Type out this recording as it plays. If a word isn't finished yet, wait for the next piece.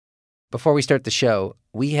Before we start the show,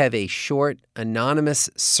 we have a short, anonymous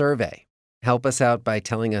survey. Help us out by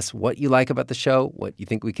telling us what you like about the show, what you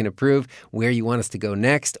think we can improve, where you want us to go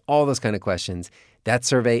next, all those kind of questions. That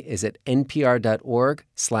survey is at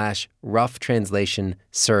npr.org/rough translation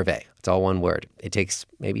survey. It's all one word. It takes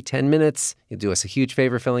maybe 10 minutes. You'll do us a huge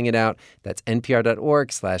favor filling it out. That's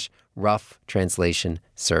npr.org/rough translation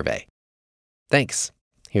survey. Thanks.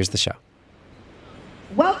 Here's the show.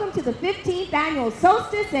 Welcome to the 15th annual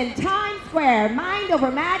Solstice in Times Square Mind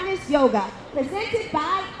Over Madness Yoga, presented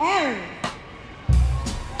by Erin.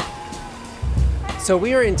 So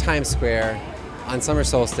we are in Times Square on summer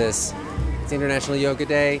solstice. It's International Yoga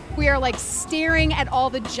Day. We are staring at all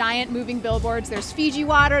the giant moving billboards. There's Fiji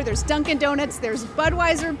water, there's Dunkin' Donuts, there's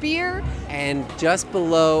Budweiser beer. And just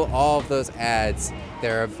below all of those ads,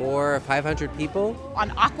 there are 400 or 500 people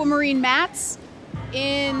on aquamarine mats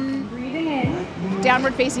in Breathing in.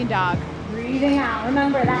 downward facing dog. Breathing out.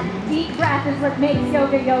 Remember, that deep breath is what makes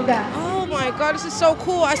yoga. Oh my God, this is so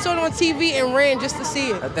cool. I saw it on TV and ran just to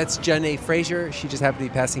see it. That's Janae Frazier. She just happened to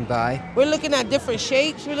be passing by. We're looking at different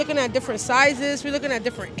shapes. We're looking at different sizes. We're looking at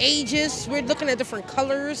different ages. We're looking at different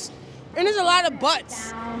colors. And there's a lot of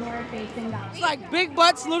butts. Downward facing dog. It's like big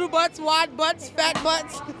butts, little butts, wide butts, fat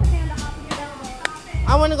butts.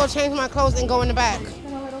 I want to go change my clothes and go in the back.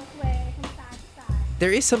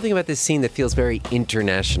 There is something about this scene that feels very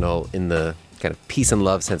international in the kind of peace and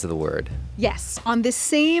love sense of the word. Yes. On this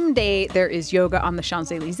same day, there is yoga on the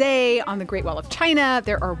Champs-Elysees, on the Great Wall of China.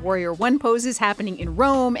 There are Warrior One poses happening in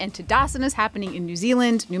Rome and Tadasanas happening in New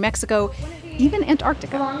Zealand, New Mexico, even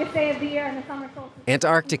Antarctica. The longest day of the year in the summer solstice.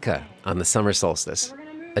 Antarctica on the summer solstice.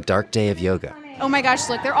 A dark day of yoga. Oh my gosh,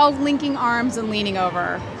 look, they're all linking arms and leaning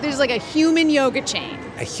over. There's a human yoga chain.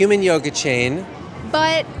 A human yoga chain.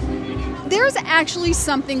 But there's actually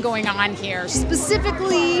something going on here,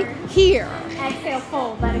 specifically here. Exhale,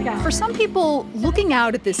 fold, let it go. For some people, looking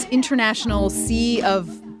out at this international sea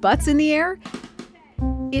of butts in the air,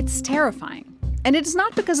 it's terrifying. And it's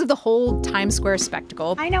not because of the whole Times Square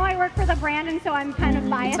spectacle. I know I work for the brand, and so I'm kind of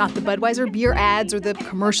biased. It's not the Budweiser beer ads or the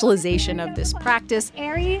commercialization of this practice.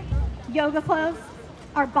 Aerie yoga clothes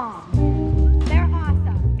are bomb. They're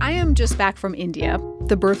awesome. I am just back from India,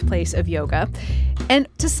 the birthplace of yoga. And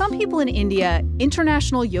to some people in India,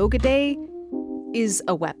 International Yoga Day is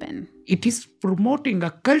a weapon. It is promoting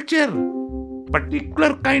a culture,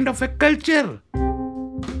 particular kind of a culture.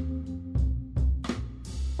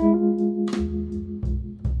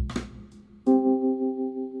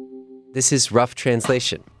 This is Rough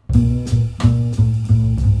Translation.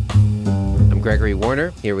 I'm Gregory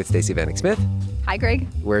Warner, here with Stacey Vanek Smith. Hi, Greg.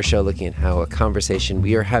 We're a show looking at how a conversation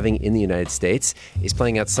we are having in the United States is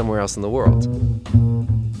playing out somewhere else in the world.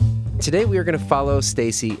 Today, we are going to follow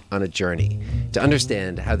Stacey on a journey to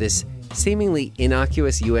understand how this seemingly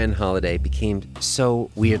innocuous UN holiday became so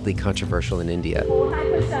weirdly controversial in India.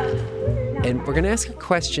 And we're going to ask a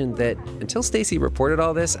question that, until Stacey reported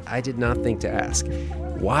all this, I did not think to ask.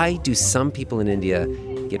 Why do some people in India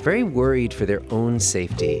get very worried for their own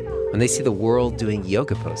safety when they see the world doing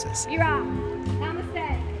yoga poses?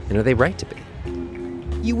 And are they right to be?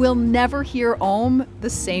 You will never hear Om the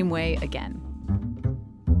same way again.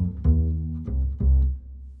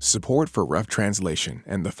 Support for Rough Translation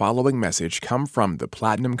and the following message come from the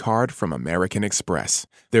Platinum Card from American Express.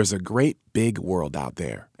 There's a great big world out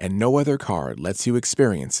there, and no other card lets you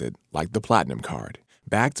experience it like the Platinum Card,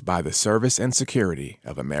 backed by the service and security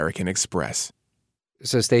of American Express.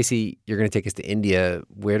 So, Stacey, you're going to take us to India.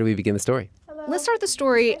 Where do we begin the story? Hello. Let's start the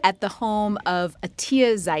story at the home of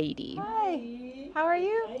Atiya Zaidi. Hi. How are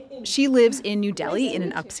you? She lives in New Delhi in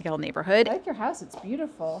an upscale neighborhood. I like your house. It's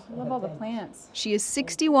beautiful. I love all the plants. She is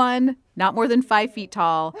 61, not more than 5 feet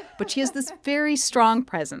tall, but she has this very strong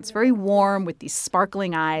presence, very warm with these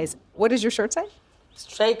sparkling eyes. What does your shirt say?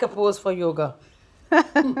 Strike a pose for yoga.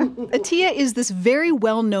 Atiya is this very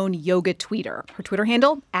well-known yoga tweeter. Her Twitter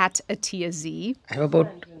handle, @AtiyaZ. I have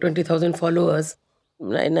about 20,000 followers,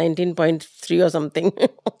 19.3 or something.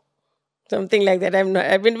 Something like that. I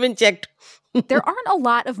haven't even checked. There aren't a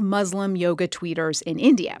lot of Muslim yoga tweeters in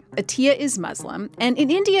India. Atiya is Muslim, and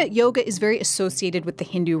in India, yoga is very associated with the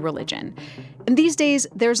Hindu religion. And these days,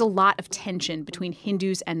 there's a lot of tension between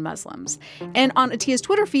Hindus and Muslims. And on Atiya's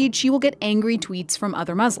Twitter feed, she will get angry tweets from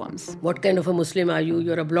other Muslims. What kind of a Muslim are you?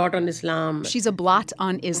 You're a blot on Islam. She's a blot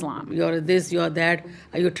on Islam. You're this, you're that.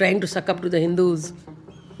 Are you trying to suck up to the Hindus?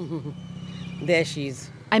 There she is.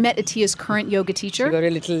 I met Atiya's current yoga teacher. She got a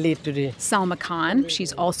little late today. Salma Khan.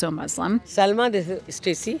 She's also Muslim. Salma, this is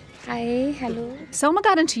Stacey. Hi, hello. Selma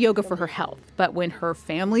got into yoga for her health, but when her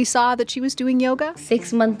family saw that she was doing yoga...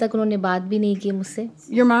 6 months तक उन्होंने बात भी नहीं की मुझसे.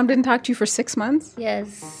 Your mom didn't talk to you for 6 months?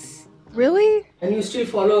 Yes. Really? And you still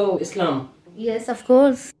follow Islam? Yes, of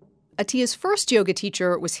course. Atiya's first yoga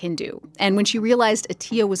teacher was Hindu, and when she realized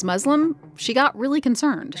Atiya was Muslim, she got really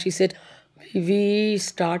concerned. She said, we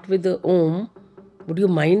start with the Om. Would you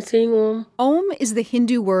mind saying Om? Om is the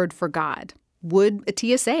Hindu word for God. Would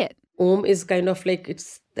Atiya say it? Om is kind of like,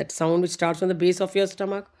 it's that sound which starts on the base of your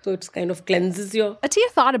stomach. So it's kind of cleanses your... Atiya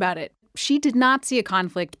thought about it. She did not see a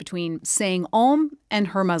conflict between saying Om and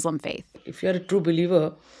her Muslim faith. If you're a true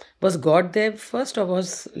believer, was God there first or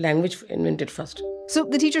was language invented first? So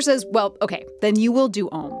the teacher says, well, okay, then you will do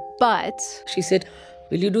Om. But... She said,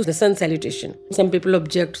 will you do the sun salutation? Some people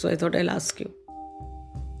object, so I thought I'll ask you.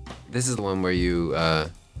 This is the one where you,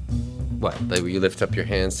 what? Like where you lift up your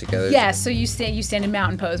hands together? Yeah, so you stand in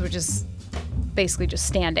mountain pose, which is basically just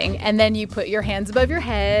standing. And then you put your hands above your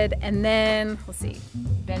head, and then, let's see,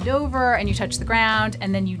 bend over, and you touch the ground,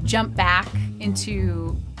 and then you jump back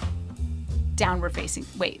into downward facing.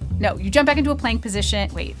 Wait, no, you jump back into a plank position.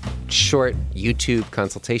 Wait. Short YouTube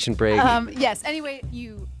consultation break. Yes, anyway,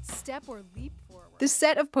 you step or leap forward. This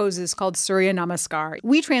set of poses called Surya Namaskar,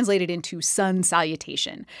 we translate it into sun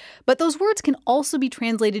salutation. But those words can also be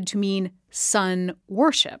translated to mean sun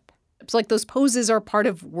worship. It's like those poses are part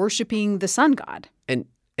of worshiping the sun god. And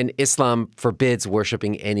Islam forbids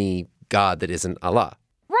worshiping any god that isn't Allah.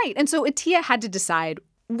 Right. And so Atiya had to decide,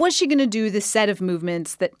 was she going to do this set of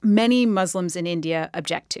movements that many Muslims in India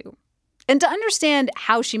object to? And to understand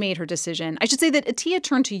how she made her decision, I should say that Atiya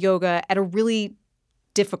turned to yoga at a really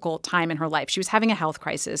difficult time in her life. She was having a health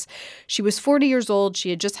crisis. She was 40 years old. She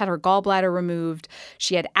had just had her gallbladder removed.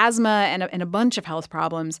 She had asthma and a bunch of health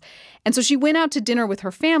problems. And so she went out to dinner with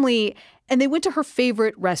her family, and they went to her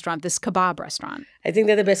favorite restaurant, this kebab restaurant. I think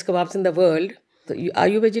they're the best kebabs in the world. So are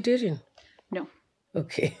you vegetarian? No.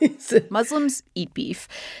 Okay. Muslims eat beef.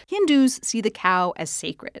 Hindus see the cow as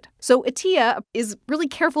sacred. So Atiya is really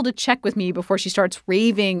careful to check with me before she starts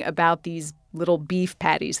raving about these little beef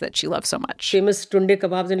patties that she loves so much. Famous tunde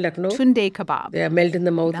kebabs in Lucknow. Tunde kebab. They are melt in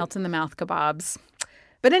the mouth. Melt in the mouth kebabs.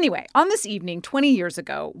 But anyway, on this evening, 20 years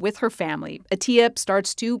ago, with her family, Atiya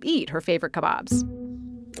starts to eat her favorite kebabs.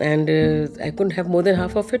 And I couldn't have more than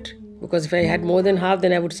half of it, because if I had more than half,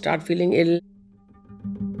 then I would start feeling ill.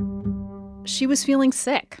 She was feeling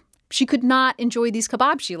sick. She could not enjoy these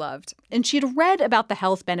kebabs she loved. And she had read about the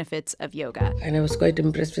health benefits of yoga. And I was quite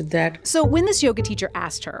impressed with that. So when this yoga teacher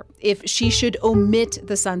asked her if she should omit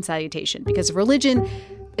the sun salutation because of religion,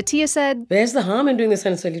 Atiya said, where's the harm in doing the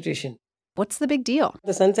sun salutation? What's the big deal?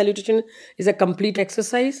 The sun salutation is a complete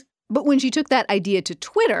exercise. But when she took that idea to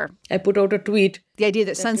Twitter, I put out a tweet. The idea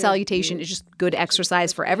that sun salutation is just good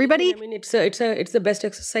exercise for everybody. I mean, it's the best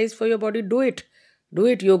exercise for your body. Do it. Do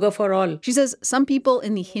it, yoga for all. She says some people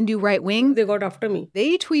in the Hindu right wing, they got after me.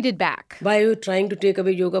 They tweeted back. Why are you trying to take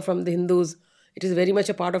away yoga from the Hindus? It is very much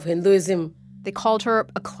a part of Hinduism. They called her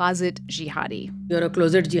a closet jihadi. You're a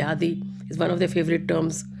closet jihadi is one of their favorite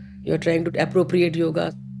terms. You're trying to appropriate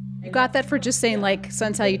yoga. You got that for just saying, like,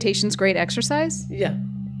 sun salutation's great exercise? Yeah.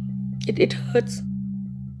 It hurts.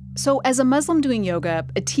 So as a Muslim doing yoga,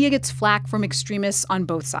 Atiya gets flack from extremists on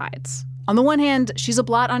both sides. On the one hand, she's a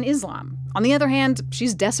blot on Islam. On the other hand,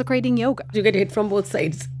 she's desecrating yoga. You get hit from both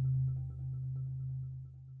sides.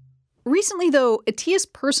 Recently, though, Atiya's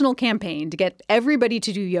personal campaign to get everybody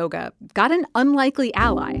to do yoga got an unlikely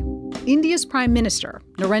ally. India's Prime Minister,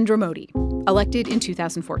 Narendra Modi, elected in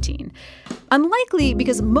 2014. Unlikely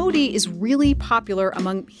because Modi is really popular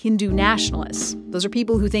among Hindu nationalists. Those are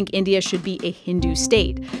people who think India should be a Hindu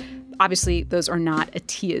state. Obviously, those are not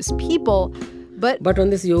Atiya's people. But on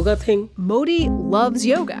this yoga thing, Modi loves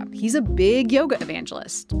yoga. He's a big yoga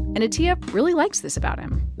evangelist. And Atiya really likes this about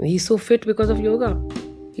him. He's so fit because of yoga.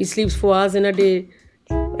 He sleeps 4 hours in a day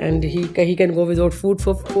and he can go without food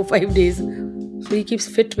for 4-5 days. So he keeps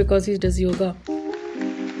fit because he does yoga.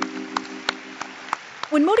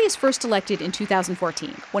 When Modi is first elected in 2014,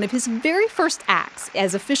 one of his very first acts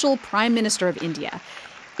as official Prime Minister of India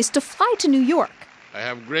is to fly to New York. I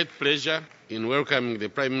have great pleasure in welcoming the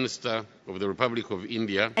Prime Minister of the Republic of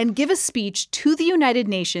India and give a speech to the United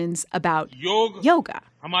Nations about yoga. Yoga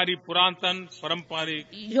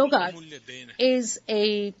is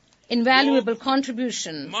an invaluable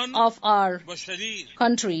contribution of our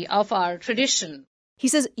country, of our tradition. He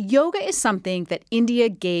says yoga is something that India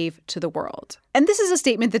gave to the world. And this is a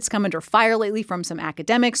statement that's come under fire lately from some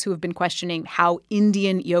academics who have been questioning how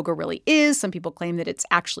Indian yoga really is. Some people claim that it's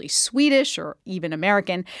actually Swedish or even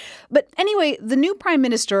American. But anyway, the new prime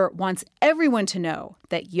minister wants everyone to know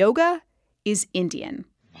that yoga is Indian.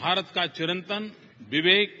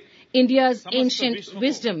 India's ancient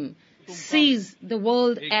wisdom sees the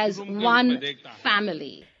world as one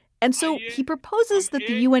family. And so he proposes that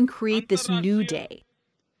the UN create this new day.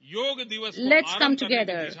 Let's come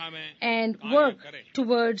together and work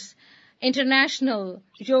towards International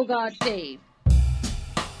Yoga Day.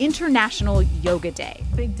 International Yoga Day.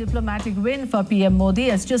 Big diplomatic win for PM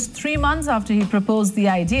Modi as just 3 months after he proposed the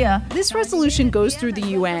idea. This resolution goes through the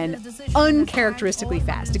UN uncharacteristically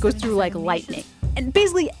fast. It goes through like lightning. And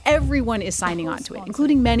basically everyone is signing on to it,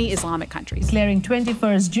 including many Islamic countries. Declaring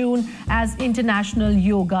 21st June as International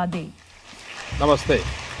Yoga Day. Namaste.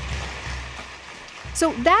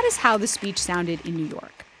 So that is how the speech sounded in New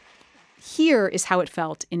York. Here is how it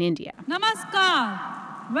felt in India. Namaskar.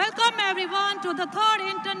 Welcome everyone to the 3rd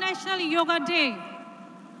International Yoga Day.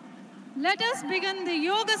 Let us begin the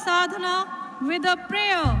Yoga Sadhana with a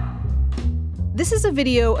prayer. This is a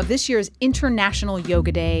video of this year's International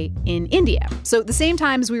Yoga Day in India. So at the same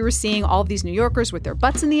time as we were seeing all of these New Yorkers with their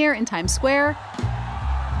butts in the air in Times Square,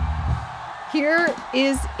 here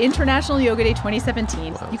is International Yoga Day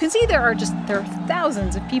 2017. Wow. You can see there are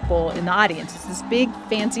thousands of people in the audience. It's this big,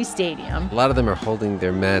 fancy stadium. A lot of them are holding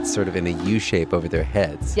their mats sort of in a U shape over their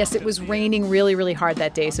heads. Yes, it was raining really, really hard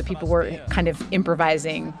that day, so people were kind of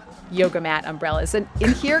improvising yoga mat umbrellas. And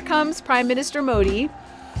here comes Prime Minister Modi.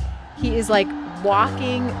 He is like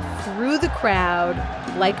walking through the crowd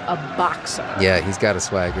like a boxer. Yeah, he's got a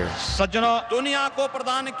swagger.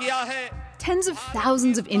 Tens of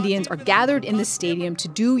thousands of Indians are gathered in the stadium to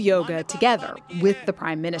do yoga together with the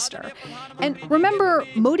Prime Minister. And remember,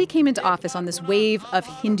 Modi came into office on this wave of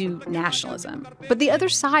Hindu nationalism. But the other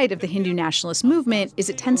side of the Hindu nationalist movement is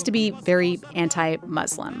it tends to be very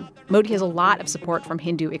anti-Muslim. Modi has a lot of support from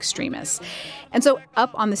Hindu extremists. And so up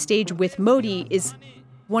on the stage with Modi is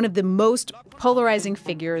one of the most polarizing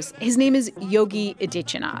figures. His name is Yogi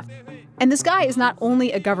Adityanath. And this guy is not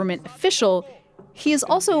only a government official, he is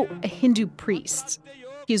also a Hindu priest.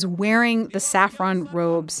 He is wearing the saffron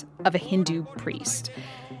robes of a Hindu priest.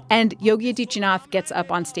 And Yogi Adityanath gets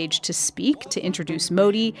up on stage to speak, to introduce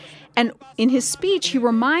Modi. And in his speech, he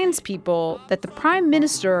reminds people that the Prime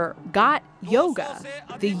Minister got yoga,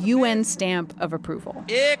 the UN stamp of approval.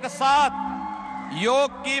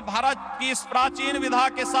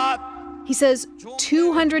 He says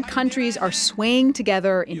 200 countries are swaying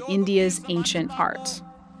together in India's ancient art.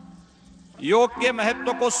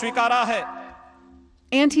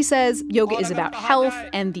 And he says yoga is about health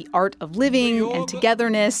and the art of living and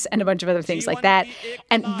togetherness and a bunch of other things like that.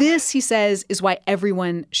 And this, he says, is why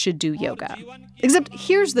everyone should do yoga. Except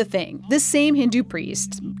here's the thing. This same Hindu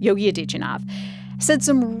priest, Yogi Adityanath, said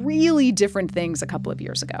some really different things a couple of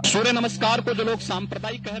years ago. Yogi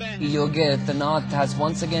Adityanath has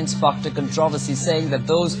once again sparked a controversy, saying that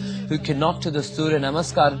those who cannot do the Surya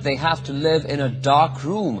Namaskar, they have to live in a dark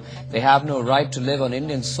room. They have no right to live on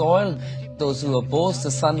Indian soil. Those who oppose the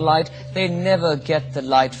sunlight, they never get the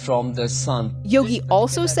light from the sun. Yogi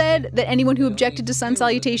also said that anyone who objected to sun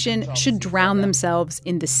salutation should drown themselves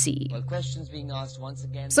in the sea.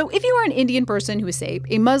 So if you are an Indian person who is, say,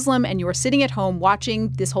 a Muslim, and you are sitting at home watching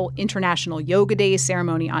this whole International Yoga Day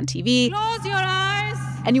ceremony on TV, close your eyes,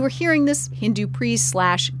 and you were hearing this Hindu priest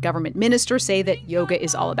 / government minister say that yoga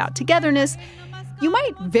is all about togetherness, you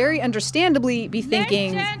might very understandably be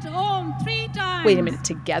thinking, wait a minute,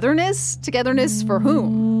 togetherness? Togetherness for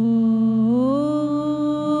whom?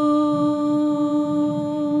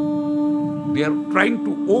 They are trying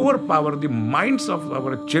to overpower the minds of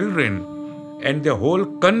our children and the whole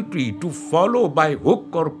country to follow by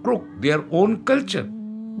hook or crook their own culture.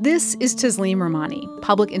 This is Tasleem Rehmani,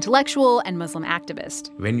 public intellectual and Muslim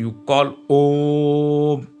activist. When you call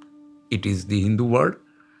Om, it is the Hindu word.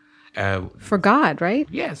 For God, right?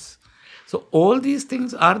 Yes. So all these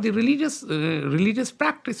things are the religious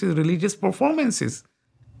practices, religious performances.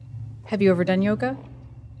 Have you ever done yoga?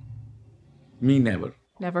 Me, never.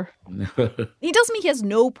 Never? He tells me he has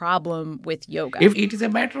no problem with yoga. If it is a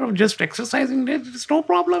matter of just exercising, there's no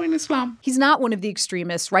problem in Islam. He's not one of the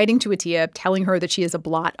extremists writing to Atiya, telling her that she is a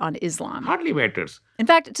blot on Islam. Hardly matters. In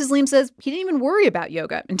fact, Tasleem says he didn't even worry about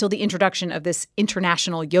yoga until the introduction of this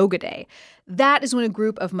International Yoga Day. That is when a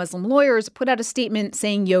group of Muslim lawyers put out a statement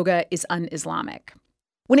saying yoga is un-Islamic.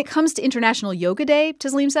 When it comes to International Yoga Day,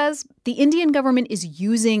 Tasleem says, the Indian government is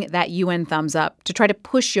using that UN thumbs up to try to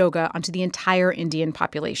push yoga onto the entire Indian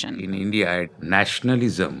population. In India,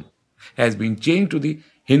 nationalism has been changed to the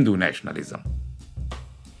Hindu nationalism.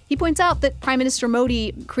 He points out that Prime Minister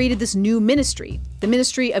Modi created this new ministry, the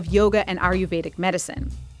Ministry of Yoga and Ayurvedic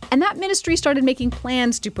Medicine. And that ministry started making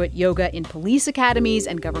plans to put yoga in police academies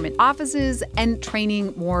and government offices and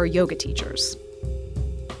training more yoga teachers.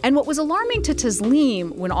 And what was alarming to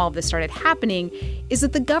Tasleem when all of this started happening is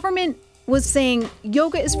that the government was saying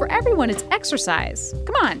yoga is for everyone. It's exercise.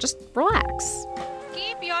 Come on, just relax.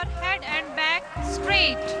 Keep your head and back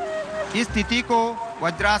straight. इस स्थिति को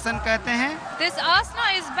वज्रासन कहते हैं. This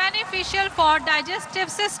asana is beneficial for digestive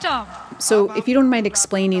system. So if you don't mind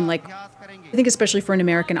explaining, I think especially for an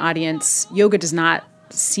American audience, yoga does not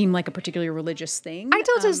seem like a particularly religious thing. I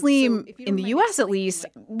tell Tasleem, in the U.S. at least,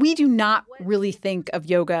 we do not really think of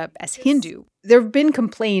yoga as Hindu. There have been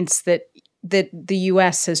complaints that the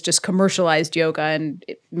U.S. has just commercialized yoga and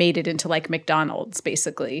made it into like McDonald's,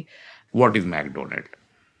 basically. What is McDonald's?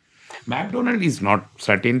 McDonald's is not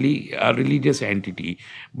certainly a religious entity,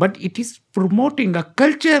 but it is promoting a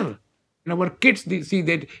culture. Our kids, they see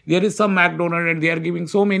that there is some McDonald's and they are giving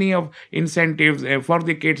so many of incentives for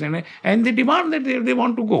the kids and they demand that they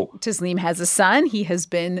want to go. Tasleem has a son. He has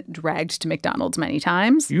been dragged to McDonald's many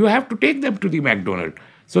times. You have to take them to the McDonald's.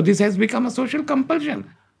 So this has become a social compulsion.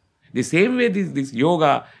 The same way this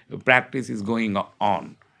yoga practice is going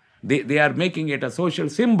on. They are making it a social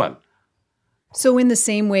symbol. So in the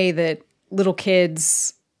same way that little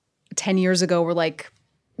kids 10 years ago were like,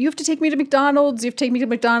 you have to take me to McDonald's. You have to take me to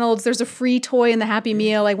McDonald's. There's a free toy in the Happy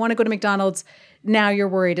Meal. I want to go to McDonald's. Now you're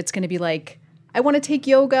worried it's going to be like, I want to take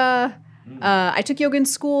yoga. I took yoga in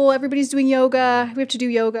school. Everybody's doing yoga. We have to do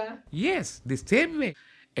yoga. Yes, the same way.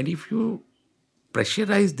 And if you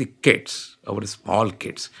pressurize the kids, our small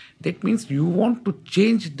kids, that means you want to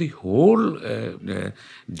change the whole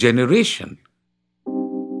generation.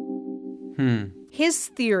 His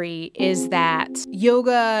theory is that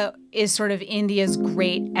yoga is sort of India's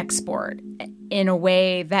great export in a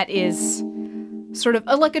way that is sort of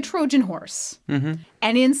like a Trojan horse. Mm-hmm.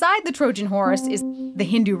 And inside the Trojan horse is the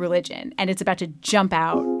Hindu religion, and it's about to jump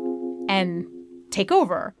out and take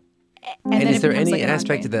over. And is there any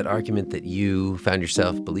aspect of that argument that you found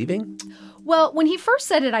yourself believing? Well, when he first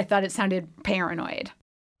said it, I thought it sounded paranoid.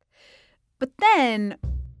 But then,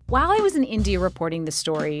 while I was in India reporting the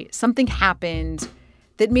story, something happened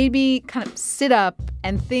that made me kind of sit up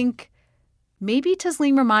and think, maybe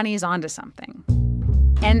Tasleem Rehmani is onto something.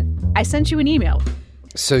 And I sent you an email.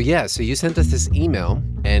 So you sent us this email,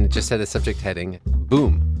 and it just had a subject heading,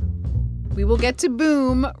 Boom. We will get to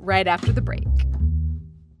Boom right after the break.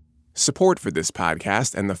 Support for this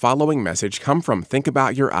podcast and the following message come from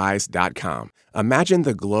ThinkAboutYourEyes.com. Imagine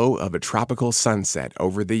the glow of a tropical sunset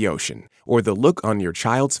over the ocean, or the look on your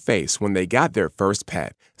child's face when they got their first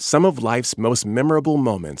pet. Some of life's most memorable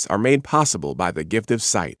moments are made possible by the gift of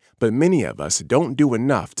sight, but many of us don't do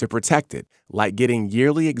enough to protect it, like getting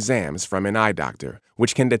yearly exams from an eye doctor,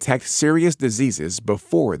 which can detect serious diseases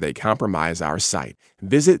before they compromise our sight.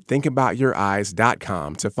 Visit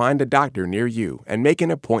ThinkAboutYourEyes.com to find a doctor near you and make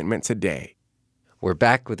an appointment today. We're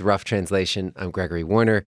back with Rough Translation. I'm Gregory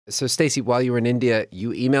Warner. So, Stacey, while you were in India, you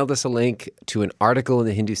emailed us a link to an article in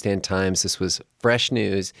the Hindustan Times. This was fresh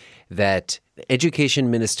news that the education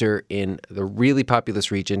minister in the really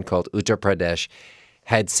populous region called Uttar Pradesh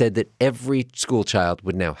had said that every school child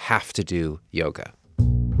would now have to do yoga.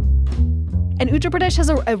 And Uttar Pradesh has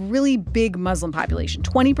a really big Muslim population.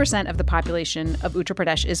 20% of the population of Uttar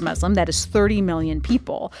Pradesh is Muslim. That is 30 million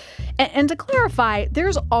people. And to clarify,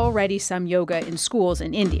 there's already some yoga in schools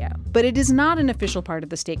in India, but it is not an official part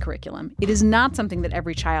of the state curriculum. It is not something that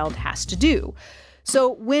every child has to do.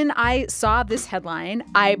 So when I saw this headline,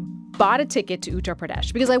 I bought a ticket to Uttar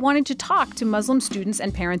Pradesh because I wanted to talk to Muslim students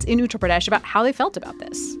and parents in Uttar Pradesh about how they felt about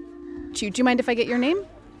this. Do you mind if I get your name?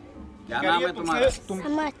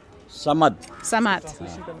 Samad.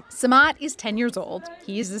 Samad is 10 years old.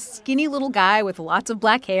 He is a skinny little guy with lots of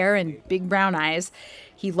black hair and big brown eyes.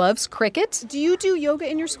 He loves cricket. Do you do yoga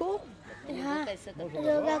in your school?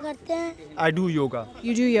 I do yoga.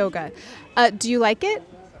 You do yoga. Do you like it?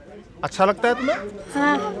 अच्छा लगता है तुम्हें?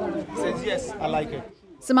 Says yes, I like it.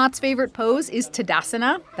 Samad's favorite pose is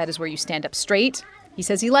Tadasana. That is where you stand up straight. He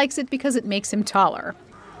says he likes it because it makes him taller.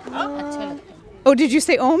 Oh, did you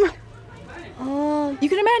say Om? You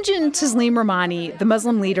can imagine Tasleem Rehmani, the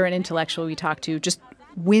Muslim leader and intellectual we talked to, just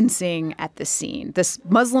wincing at this scene. This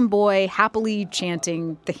Muslim boy happily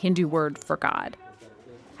chanting the Hindu word for God.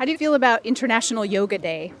 How do you feel about International Yoga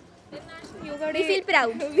Day? We feel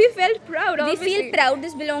proud. We felt proud, obviously. We feel proud.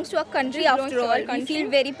 This belongs to our country after all. We feel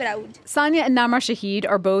very proud. Sanya and Namar Shahid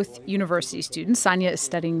are both university students. Sanya is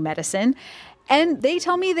studying medicine. And they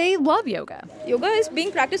tell me they love yoga. Yoga is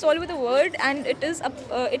being practiced all over the world, and it is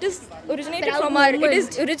originated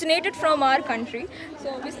from our country. So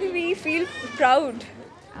obviously we feel proud.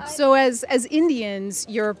 So as Indians,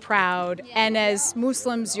 you're proud, and as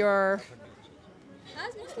Muslims, you're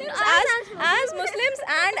As Muslims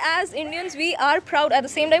and as Indians, we are proud at the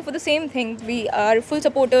same time for the same thing. We are full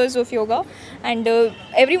supporters of yoga, and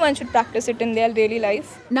everyone should practice it in their daily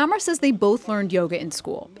life. Namra says they both learned yoga in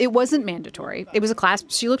school. It wasn't mandatory. It was a class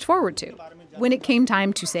she looked forward to. When it came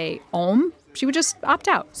time to say Om, she would just opt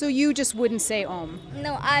out. So you just wouldn't say Om?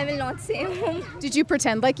 No, I will not say Om. Did you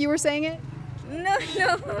pretend like you were saying it? No.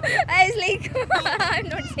 I was like, I'm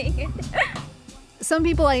not saying it. Some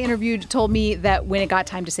people I interviewed told me that when it got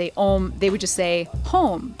time to say Om, they would just say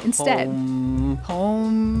home instead.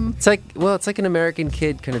 Home. It's like an American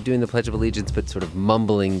kid kind of doing the Pledge of Allegiance, but sort of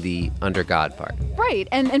mumbling the under God part. Right.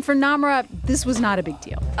 And for Namra, this was not a big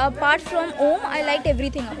deal. Apart from Om, I liked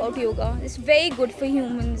everything about yoga. It's very good for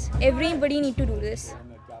humans. Everybody need to do this.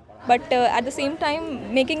 But at the same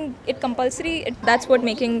time, making it compulsory, that's what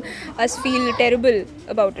making us feel terrible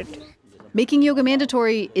about it. Making yoga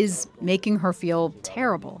mandatory is making her feel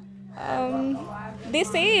terrible. They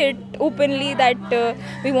say it openly that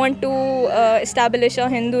we want to establish a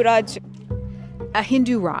Hindu Raj. A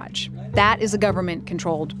Hindu Raj. That is a government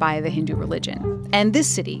controlled by the Hindu religion. And this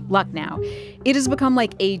city, Lucknow, it has become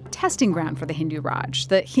like a testing ground for the Hindu Raj.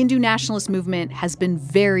 The Hindu nationalist movement has been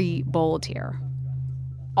very bold here.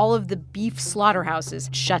 All of the beef slaughterhouses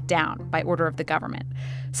shut down by order of the government.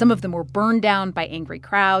 Some of them were burned down by angry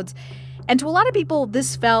crowds. And to a lot of people,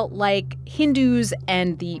 this felt like Hindus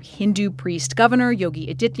and the Hindu priest governor,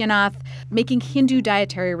 Yogi Adityanath, making Hindu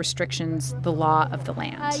dietary restrictions the law of the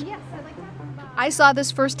land. Yes, I like that. I saw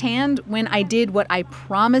this firsthand when I did what I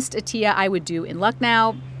promised Atiya I would do in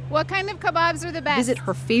Lucknow. What kind of kebabs are the best? Visit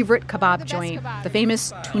her favorite kebab joint, the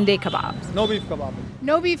famous Tunde Kebabs. No beef kebab.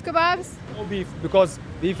 No beef kebabs? No beef, because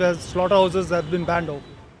beef slaughterhouses have been banned over.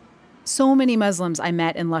 So many Muslims I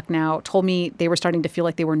met in Lucknow told me they were starting to feel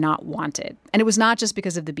like they were not wanted. And it was not just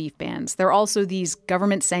because of the beef bans. There are also these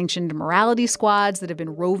government-sanctioned morality squads that have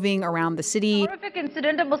been roving around the city. Horrific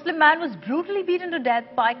incident, a Muslim man was brutally beaten to death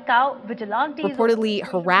by cow vigilantes. Reportedly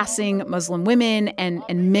harassing Muslim women and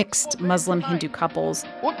mixed Muslim-Hindu couples.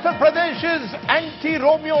 Uttar Pradesh's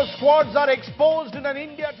anti-Romeo squads are exposed in an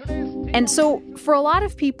India Today. And so for a lot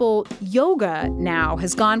of people, yoga now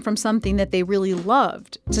has gone from something that they really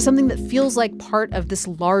loved to something that feels like part of this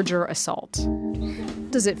larger assault.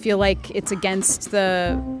 Does it feel like it's against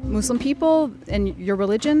the Muslim people and your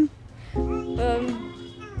religion?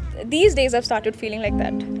 These days I've started feeling like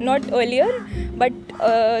that. Not earlier, but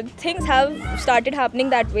things have started happening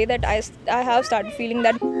that way that I have started feeling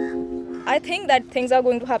that. I think that things are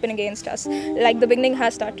going to happen against us. Like the beginning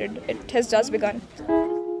has started. It has just begun.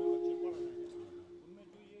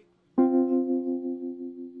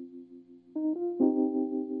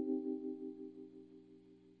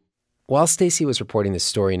 While Stacey was reporting this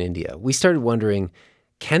story in India, we started wondering,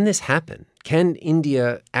 can this happen? Can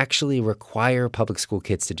India actually require public school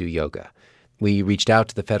kids to do yoga? We reached out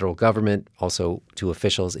to the federal government, also to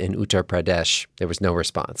officials in Uttar Pradesh. There was no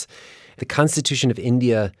response. The Constitution of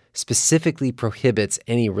India specifically prohibits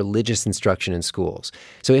any religious instruction in schools.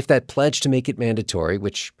 So if that pledge to make it mandatory,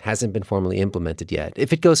 which hasn't been formally implemented yet,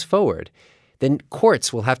 if it goes forward, then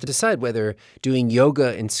courts will have to decide whether doing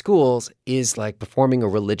yoga in schools is like performing a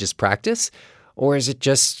religious practice or is it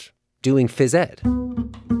just doing phys ed.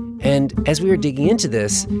 And as we were digging into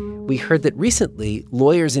this, we heard that recently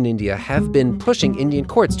lawyers in India have been pushing Indian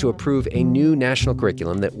courts to approve a new national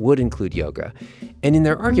curriculum that would include yoga. And in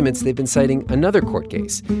their arguments, they've been citing another court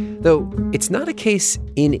case, though it's not a case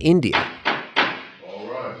in India. All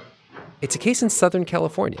right. It's a case in Southern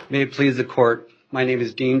California. May it please the court, my name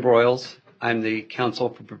is Dean Broyles. I'm the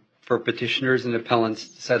counsel for petitioners and appellants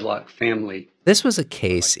Sedlock family. This was a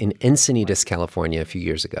case in Encinitas, California a few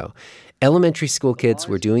years ago. Elementary school kids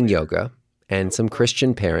were doing yoga, and some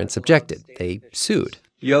Christian parents objected. They sued.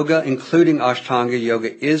 Yoga, including Ashtanga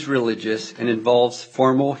yoga, is religious and involves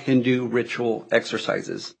formal Hindu ritual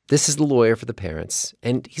exercises. This is the lawyer for the parents,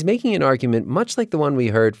 and he's making an argument much like the one we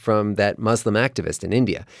heard from that Muslim activist in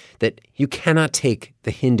India, that you cannot take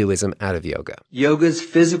the Hinduism out of yoga. Yoga's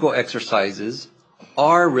physical exercises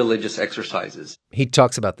are religious exercises. He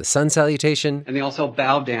talks about the sun salutation. And they also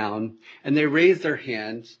bow down, and they raise their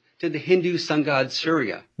hands to the Hindu sun god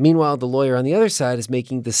Surya. Meanwhile, the lawyer on the other side is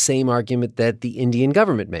making the same argument that the Indian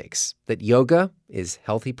government makes, that yoga is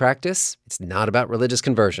healthy practice. It's not about religious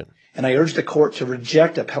conversion. And I urge the court to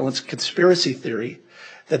reject appellant's conspiracy theory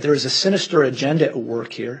that there is a sinister agenda at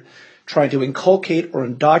work here, trying to inculcate or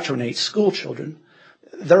indoctrinate school children.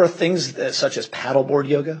 There are things such as paddleboard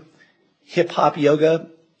yoga, hip-hop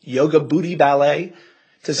yoga, yoga booty ballet.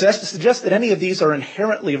 To suggest that any of these are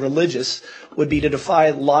inherently religious would be to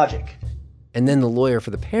defy logic. And then the lawyer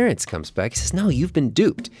for the parents comes back. He says, no, you've been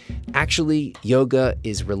duped. Actually, yoga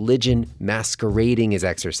is religion masquerading as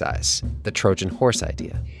exercise, the Trojan horse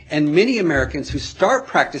idea. And many Americans who start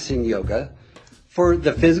practicing yoga for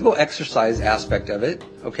the physical exercise aspect of it,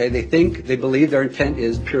 okay, they believe their intent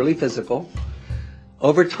is purely physical.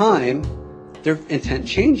 Over time, their intent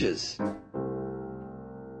changes.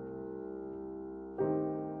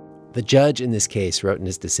 The judge in this case wrote in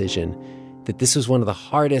his decision that this was one of the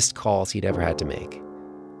hardest calls he'd ever had to make.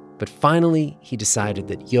 But finally, he decided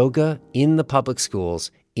that yoga in the public schools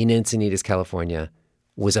in Encinitas, California,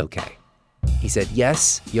 was okay. He said,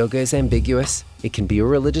 yes, yoga is ambiguous. It can be a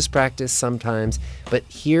religious practice sometimes. But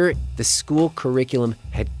here, the school curriculum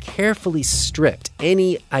had carefully stripped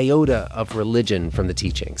any iota of religion from the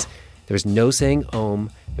teachings. There was no saying Om.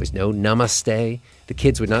 There was no namaste. The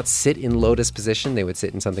kids would not sit in lotus position. They would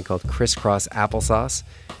sit in something called crisscross applesauce.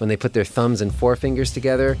 When they put their thumbs and forefingers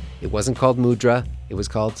together, it wasn't called mudra. It was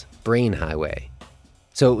called brain highway.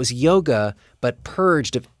 So it was yoga, but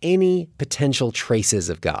purged of any potential traces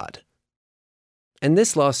of God. And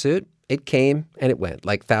this lawsuit, it came and it went,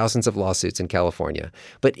 like thousands of lawsuits in California.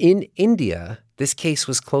 But in India, this case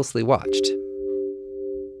was closely watched.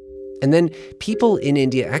 And then people in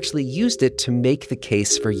India actually used it to make the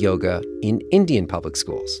case for yoga in Indian public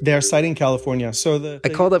schools. They're citing California. I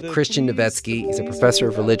called up Christian Novetzky. He's a professor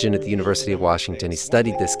of religion at the University of Washington. He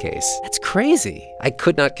studied this case. That's crazy. I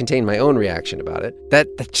could not contain my own reaction about it. That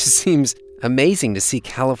just seems amazing to see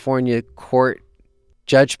California court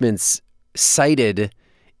judgments cited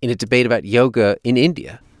in a debate about yoga in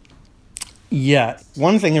India. Yeah.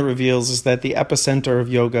 One thing it reveals is that the epicenter of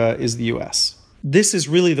yoga is the U.S. This is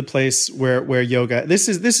really the place where yoga, this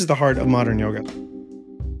is the heart of modern yoga.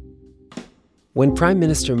 When Prime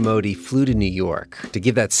Minister Modi flew to New York to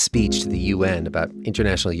give that speech to the UN about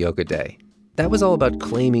International Yoga Day, that was all about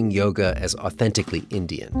claiming yoga as authentically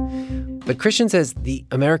Indian. But Christian says the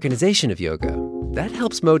Americanization of yoga, that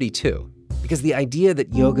helps Modi too. Because the idea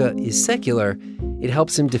that yoga is secular, it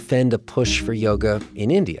helps him defend a push for yoga in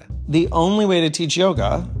India. The only way to teach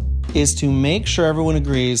yoga is to make sure everyone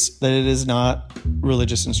agrees that it is not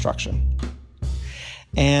religious instruction.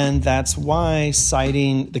 And that's why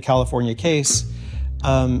citing the California case,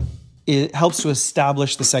 it helps to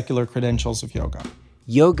establish the secular credentials of yoga.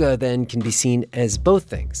 Yoga then can be seen as both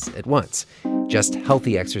things at once, just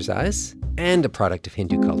healthy exercise and a product of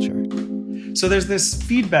Hindu culture. So there's this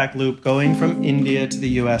feedback loop going from India to the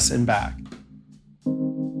US and back.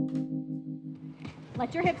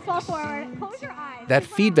 Let your hips fall forward. Close your eyes. That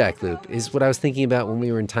feedback loop is what I was thinking about when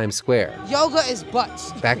we were in Times Square. Yoga is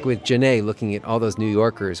butts. Back with Janae looking at all those New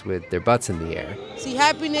Yorkers with their butts in the air. See,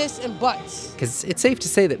 happiness and butts. Because it's safe to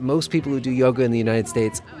say that most people who do yoga in the United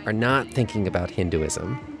States are not thinking about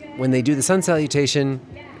Hinduism. When they do the sun salutation,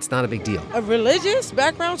 it's not a big deal. A religious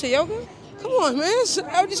background to yoga? Come on, man.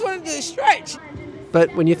 I just wanted to stretch.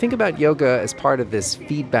 But when you think about yoga as part of this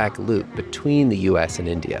feedback loop between the U.S. and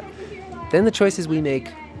India, then the choices we make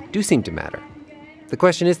do seem to matter. The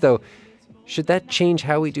question is, though, should that change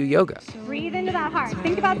how we do yoga? Breathe into that heart.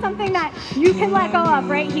 Think about something that you can let go of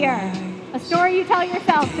right here. A story you tell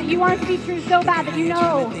yourself that you want to be true so bad that you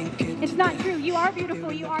know it's not true. You are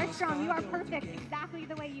beautiful. You are strong. You are perfect exactly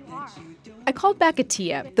the way you are. I called back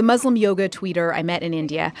Atiya, the Muslim yoga tweeter I met in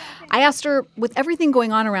India. I asked her, with everything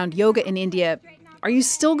going on around yoga in India, are you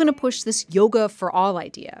still going to push this yoga for all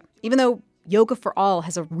idea? Even though yoga for all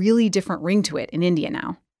has a really different ring to it in India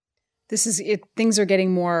now. This is it. Things are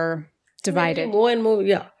getting more divided. More and more,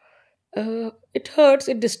 yeah. It hurts,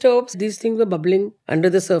 it disturbs. These things were bubbling under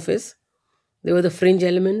the surface. They were the fringe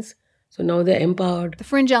elements. So now they're empowered. The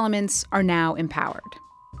fringe elements are now empowered.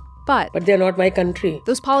 But they're not my country.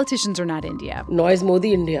 Those politicians are not India. Nor is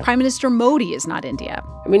Modi India. Prime Minister Modi is not India.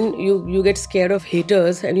 I mean, you get scared of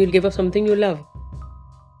haters and you'll give up something you love.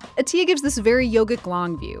 Atiya gives this very yogic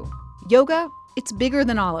long view. Yoga, it's bigger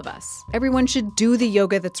than all of us. Everyone should do the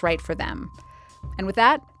yoga that's right for them. And with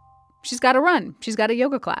that, she's got to run. She's got a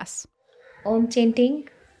yoga class. Om chanting.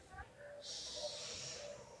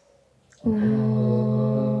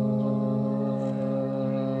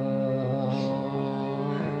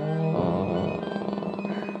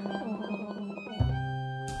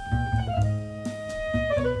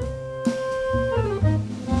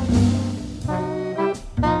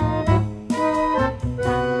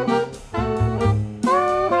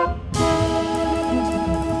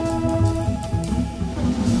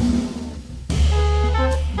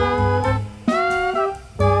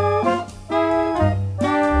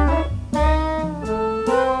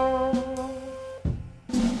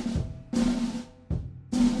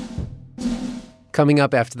 Coming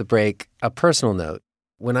up after the break, a personal note.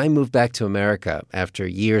 When I moved back to America after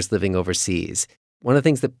years living overseas, one of the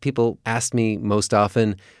things that people asked me most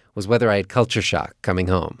often was whether I had culture shock coming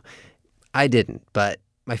home. I didn't, but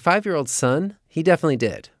my 5-year-old son, he definitely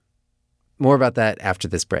did. More about that after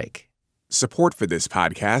this break. Support for this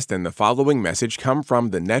podcast and the following message come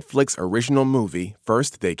from the Netflix original movie,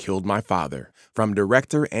 First They Killed My Father. From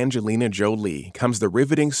director Angelina Jolie comes the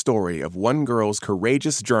riveting story of one girl's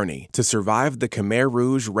courageous journey to survive the Khmer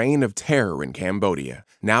Rouge reign of terror in Cambodia,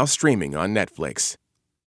 now streaming on Netflix.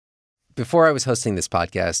 Before I was hosting this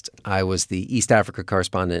podcast, I was the East Africa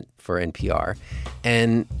correspondent for NPR,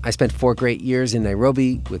 and I spent 4 great years in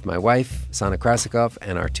Nairobi with my wife, Sana Krasikov,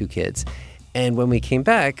 and our 2 kids. And when we came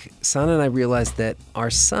back, Sana and I realized that our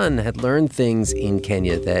son had learned things in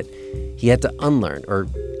Kenya that he had to unlearn or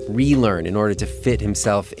relearn in order to fit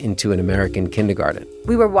himself into an American kindergarten.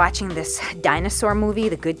 We were watching this dinosaur movie,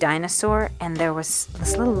 The Good Dinosaur, and there was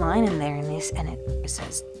this little line in there, and it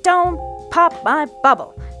says, "Don't pop my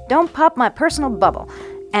bubble. Don't pop my personal bubble."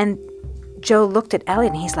 And Joe looked at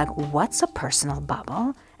Elliot, and he's like, "What's a personal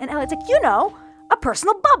bubble?" And Elliot's like, a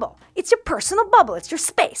personal bubble. It's your personal bubble. It's your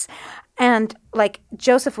space. And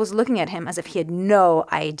Joseph was looking at him as if he had no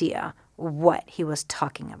idea what he was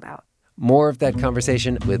talking about. More of that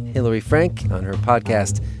conversation with Hillary Frank on her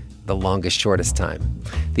podcast, The Longest Shortest Time.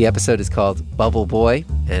 The episode is called Bubble Boy,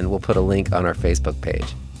 and we'll put a link on our Facebook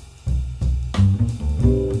page.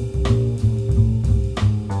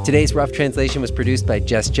 Today's Rough Translation was produced by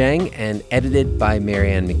Jess Jang and edited by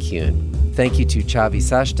Marianne McCune. Thank you to Chavi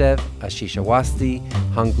Sachdev, Ashish Awasthi,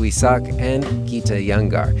 Hangui Sak, and Gita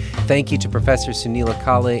Yangar. Thank you to Professor Sunila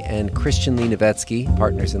Kale and Christian Lee Novetsky,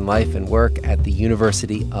 partners in life and work at the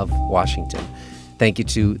University of Washington. Thank you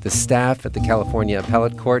to the staff at the California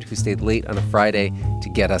Appellate Court who stayed late on a Friday to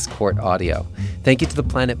get us court audio. Thank you to the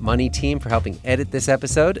Planet Money team for helping edit this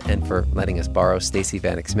episode and for letting us borrow Stacey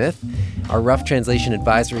Vanek Smith. Our Rough Translation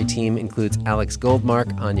advisory team includes Alex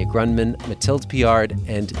Goldmark, Anya Grundman, Mathilde Piard,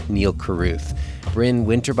 and Neil Carruth. Bryn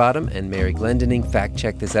Winterbottom and Mary Glendening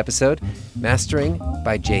fact-checked this episode. Mastering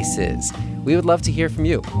by Jay Sizz. We would love to hear from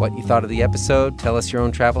you. What you thought of the episode. Tell us your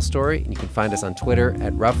own travel story. And you can find us on Twitter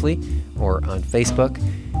at Roughly or on Facebook.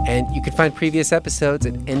 And you can find previous episodes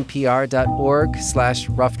at npr.org/Rough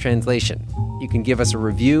Translation. You can give us a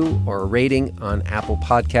review or a rating on Apple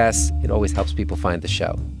Podcasts. It always helps people find the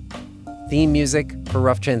show. Theme music for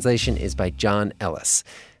Rough Translation is by John Ellis.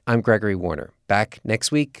 I'm Gregory Warner, back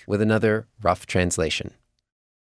next week with another Rough Translation.